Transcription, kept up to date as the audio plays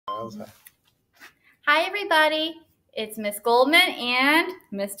Elsa. Hi, everybody. It's Miss Goldman and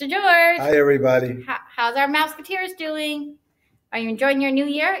Mr. George. Hi, everybody. How's our Mouseketeers doing? Are you enjoying your new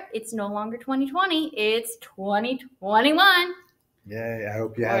year? It's no longer 2020. It's 2021. Yay. I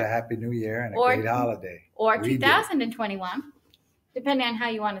hope you had a happy new year and a great holiday. Or 2021, depending on how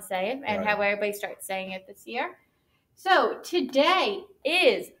you want to say it and how everybody starts saying it this year. So today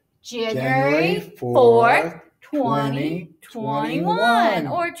is January 4th, 2021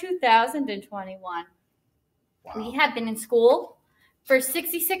 or 2021. Wow. We have been in school for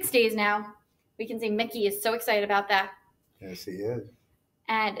 66 days now. We can say Mickey is so excited about that. Yes, he is.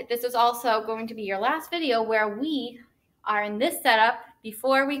 And this is also going to be your last video where we are in this setup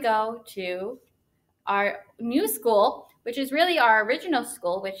before we go to our new school, which is really our original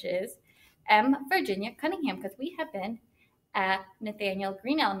school, which is M. Virginia Cunningham, because we have been at Nathaniel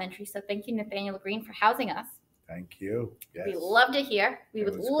Green Elementary. So thank you, Nathaniel Green, for housing us. Thank you. Yes. We loved it here. We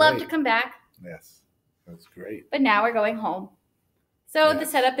would love to come back. Yes, that's great. But now we're going home. So the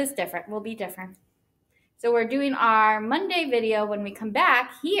setup is different. Will be different. So we're doing our Monday video when we come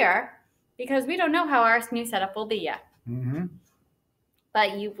back here because we don't know how our new setup will be yet. Mm-hmm.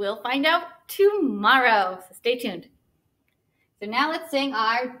 But you will find out tomorrow. So stay tuned. So now let's sing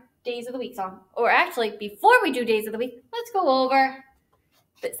our Days of the Week song. Or actually, before we do Days of the Week, let's go over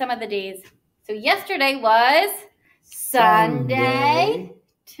some of the days. So yesterday was Sunday.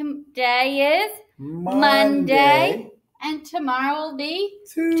 Today is Monday. And tomorrow will be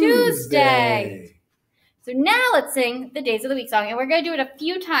Tuesday. So now let's sing the Days of the Week song. And we're going to do it a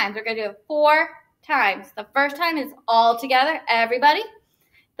few times. We're going to do it 4 times. The first time is all together, everybody.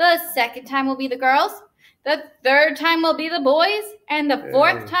 The second time will be the girls. The third time will be the boys. And the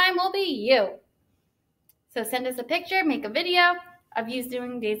fourth time will be you. So send us a picture, make a video of you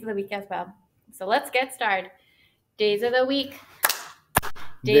doing Days of the Week as well. So let's get started. Days of the Week.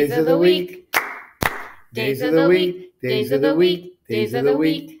 Days of the Week. Days of the Week. Days of the Week. Days of the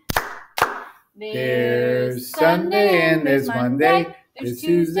Week. There's Sunday and there's Monday. There's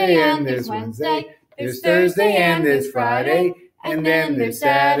Tuesday and there's Wednesday. There's Thursday and there's Friday. And then there's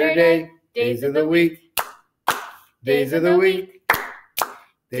Saturday. Days of the week. Days of the week.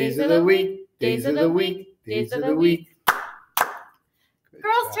 Days of the week. Days of the week. Days of the week.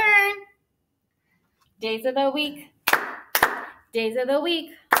 Girls' turn. Days of the week. Days of the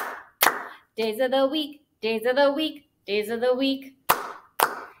week. Days of the week. Days of the week. Days of the week.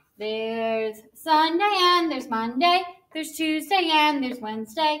 There's Sunday and there's Monday. There's Tuesday and there's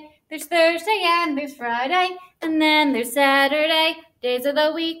Wednesday. There's Thursday and there's Friday. And then there's Saturday. Days of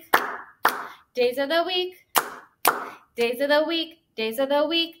the week. Days of the week. Days of the week. Days of the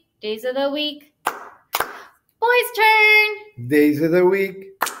week. Days of the week. Boys' turn. Days of the week.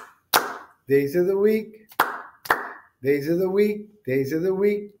 Days of the week. Days of the week. Days of the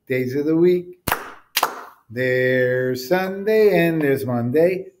week. Days of the week. There's Sunday and there's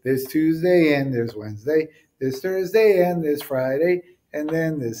Monday. There's Tuesday and there's Wednesday. There's Thursday and there's Friday. And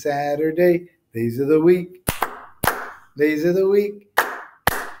then there's Saturday. Days of the week. Days of the week.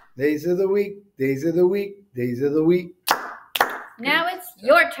 Days of the week. Days of the week. Days of the week. Now it's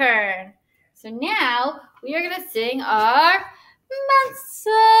your turn. So now we are going to sing our months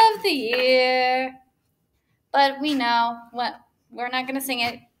of the year. But we know what we're not going to sing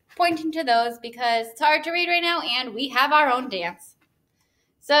it pointing to those because it's hard to read right now and we have our own dance.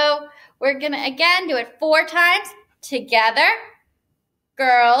 So we're going to again do it 4 times together,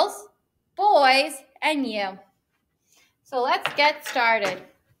 girls, boys, and you. So let's get started.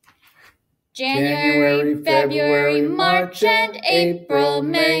 January, February, March, and April,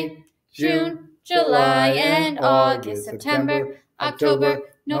 May, June, July, and August, September, October,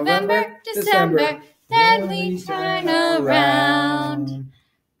 November, December. Then we turn around.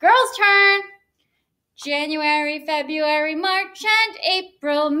 Girls' turn. January, February, March, and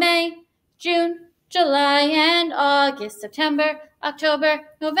April, May, June, July, and August, September, October,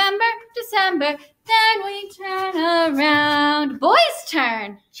 November, December. Then we turn around. Boys'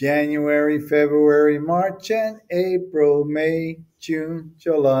 turn. January, February, March, and April, May, June,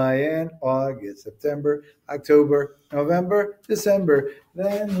 July, and August, September, October, November, December.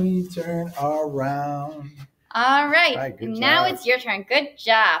 Then we turn around. All right. Now it's your turn. Good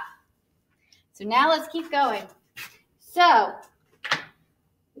job. So now let's keep going. So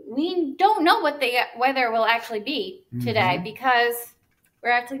we don't know what the weather will actually be today because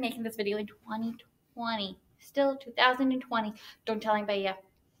we're actually making this video in 2020. Still 2020. Don't tell anybody yet.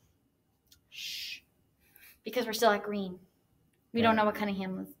 Shh. Because we're still at green. We don't know what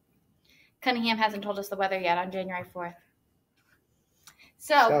Cunningham was. Cunningham hasn't told us the weather yet on January 4th.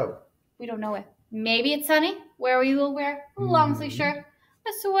 So we don't know it. Maybe it's sunny, where we will wear a long sleeve shirt.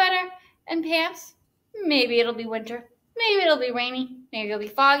 a sweater and pants. Maybe it'll be winter. Maybe it'll be rainy. Maybe it'll be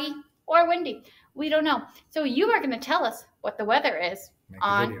foggy or windy. We don't know. So you are going to tell us what the weather is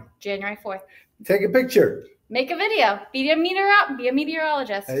on January 4th. Take a picture. Make a video. Be a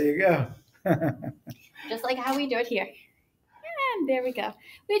meteorologist. There you go. Just like how we do it here. And there we go.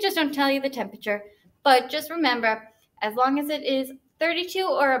 We just don't tell you the temperature. But just remember, as long as it is 32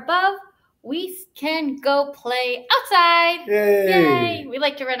 or above, we can go play outside. Yay! We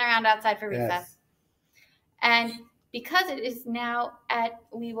like to run around outside for recess. Yes. And because it is now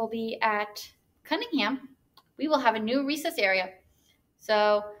we will be at Cunningham, we will have a new recess area.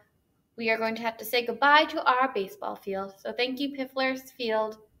 So we are going to have to say goodbye to our baseball field. So thank you, Piffler's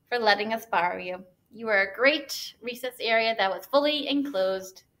Field, for letting us borrow you. You were a great recess area that was fully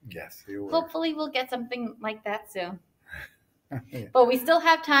enclosed. Yes, you were. Hopefully we'll get something like that soon. Yeah. But we still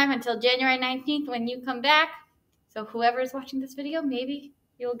have time until January 19th when you come back. So whoever is watching this video, maybe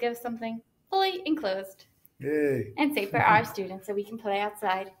you'll give something fully enclosed. Yay. And safe for our students so we can play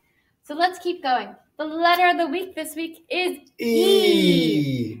outside. So let's keep going. The letter of the week this week is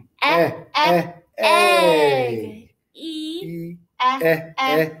E. Egg. E.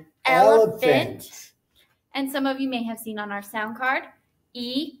 Elephant. And some of you may have seen on our sound card,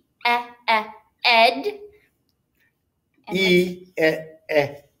 ed.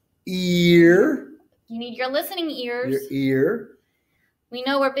 Ear. You need your listening ears. Your ear. We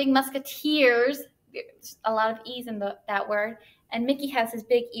know we're big musketeers. There's a lot of E's in that word. And Mickey has his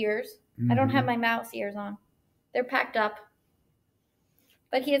big ears. I don't have my mouse ears on. They're packed up.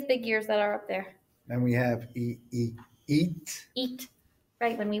 But he has big ears that are up there. And we have eat. Eat.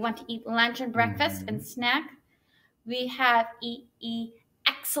 Right, when we want to eat lunch and breakfast and snack. We have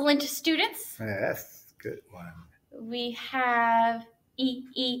excellent students. Yes, good one. We have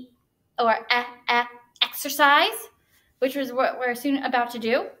exercise, which is what we're soon about to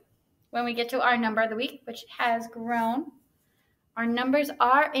do when we get to our number of the week, which has grown. Our numbers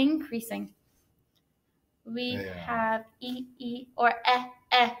are increasing. We have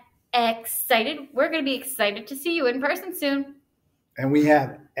excited. We're going to be excited to see you in person soon. And we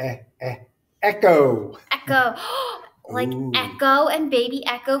have Echo. Echo. Like Ooh. Echo and baby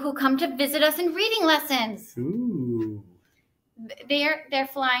Echo who come to visit us in reading lessons. Ooh. They're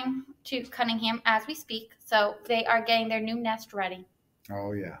flying to Cunningham as we speak, so they are getting their new nest ready.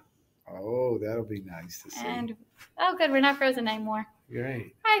 Oh, yeah. Oh, that'll be nice to see. And, oh, good, we're not frozen anymore.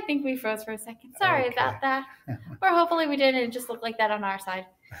 Great. I think we froze for a second. Sorry about that. Or hopefully we didn't. It just looked like that on our side.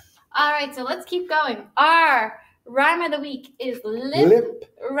 All right, so let's keep going. Our rhyme of the week is lip.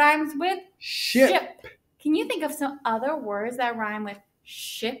 Rhymes with ship. Can you think of some other words that rhyme with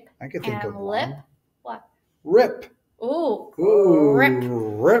ship I can think of lip? One. What? Rip. Ooh,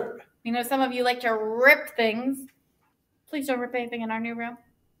 rip. You know, some of you like to rip things. Please don't rip anything in our new room.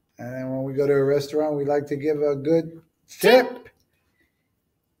 And then when we go to a restaurant, we like to give a good tip.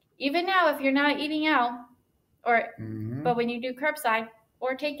 Even now, if you're not eating out, or but when you do curbside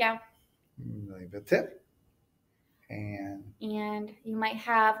or takeout, leave a tip. And you might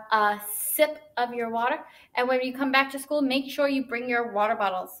have a sip of your water. And when you come back to school, make sure you bring your water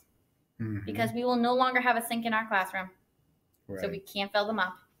bottles because we will no longer have a sink in our classroom. Right. So we can't fill them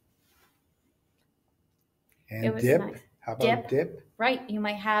up. And dip. Nice. How about dip? Right. You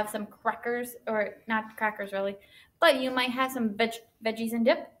might have some crackers, or not crackers really, but you might have some veggies and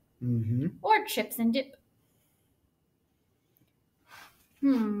dip or chips and dip.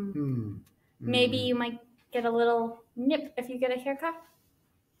 Maybe you might get a little nip if you get a haircut.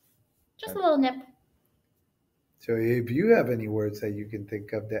 Just a little nip. So if you have any words that you can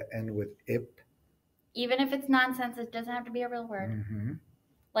think of that end with ip. Even if it's nonsense, it doesn't have to be a real word.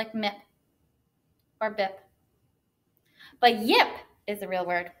 Like mip or bip. But yip is a real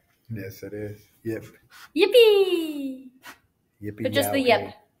word. Yes, it is. Yip. Yippee! Yippee. But just the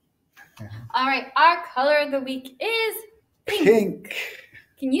yip. All right, our color of the week is pink.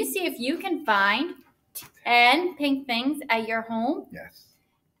 Can you see if you can find 10 pink things at your home? Yes.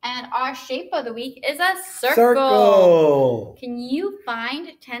 And our shape of the week is a circle. Can you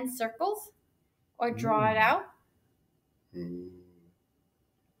find 10 circles or draw it out? And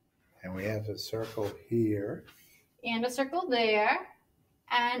we have a circle here. And a circle there.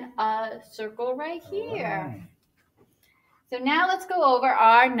 And a circle right here. Right. So now let's go over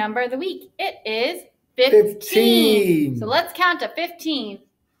our number of the week. It is 15. So let's count to 15.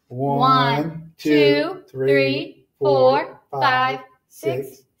 1, 2, 3, 4, 5,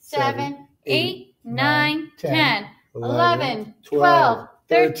 6, 7, 8, 9, 10, 11, 12,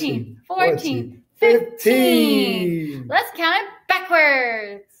 13, 14, 15. Let's count it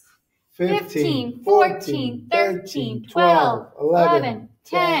backwards. 15, 14, 13, 12, 11,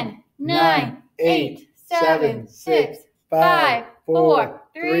 10, 9, 8, 7, 6, 5, 4,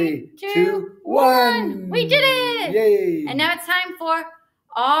 3, 2, 1. We did it! Yay! And now it's time for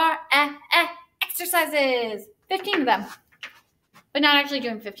our exercises. 15 of them. But not actually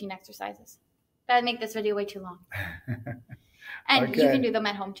doing 15 exercises. That would make this video way too long. And you can do them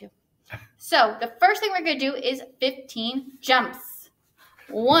at home too. So the first thing we're going to do is 15 jumps.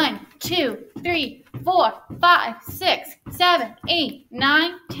 1, 2, 3, 4, 5, 6, 7, 8,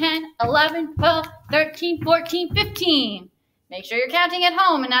 9, 10, 11, 12, 13, 14, 15. Make sure you're counting at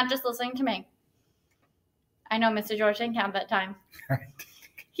home and not just listening to me. I know Mr. George didn't count that time.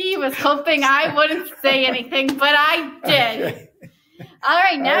 He was hoping I wouldn't say anything, but I did. Okay. All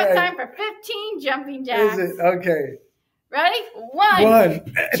right, now it's time for 15 jumping jacks. Is it? Okay. Ready?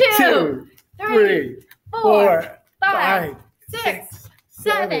 1, 2, 3, 4, 5, 6,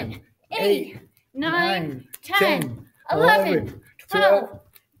 7, 8, 9, 10, 11, 12,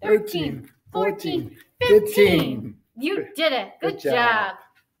 13, 14, 15. You did it. Good job.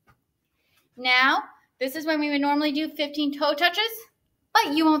 Now, this is when we would normally do 15 toe touches,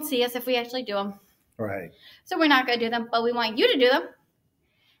 but you won't see us if we actually do them. Right. So we're not going to do them, but we want you to do them.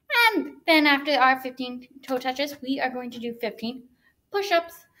 And then after our 15 toe touches, we are going to do 15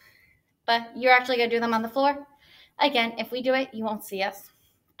 push-ups. But you're actually going to do them on the floor. Again, if we do it, you won't see us.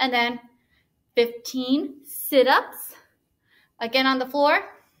 And then 15 sit-ups. Again on the floor.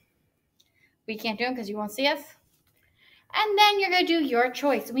 We can't do them because you won't see us. And then you're going to do your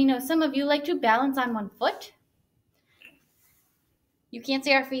choice. We know some of you like to balance on one foot. You can't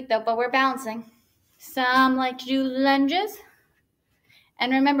see our feet though, but we're balancing. Some like to do lunges.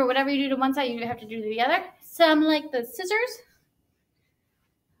 And remember, whatever you do to one side, you have to do to the other. Some like the scissors.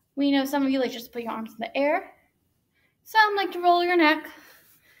 We know some of you like just to put your arms in the air. Some like to roll your neck.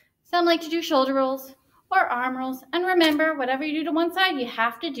 Some like to do shoulder rolls or arm rolls. And remember, whatever you do to one side, you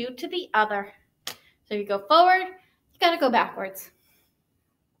have to do to the other. So you go forward, you got to go backwards.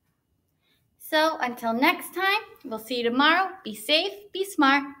 So until next time, we'll see you tomorrow. Be safe, be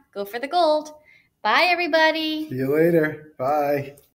smart, go for the gold. Bye, everybody. See you later. Bye.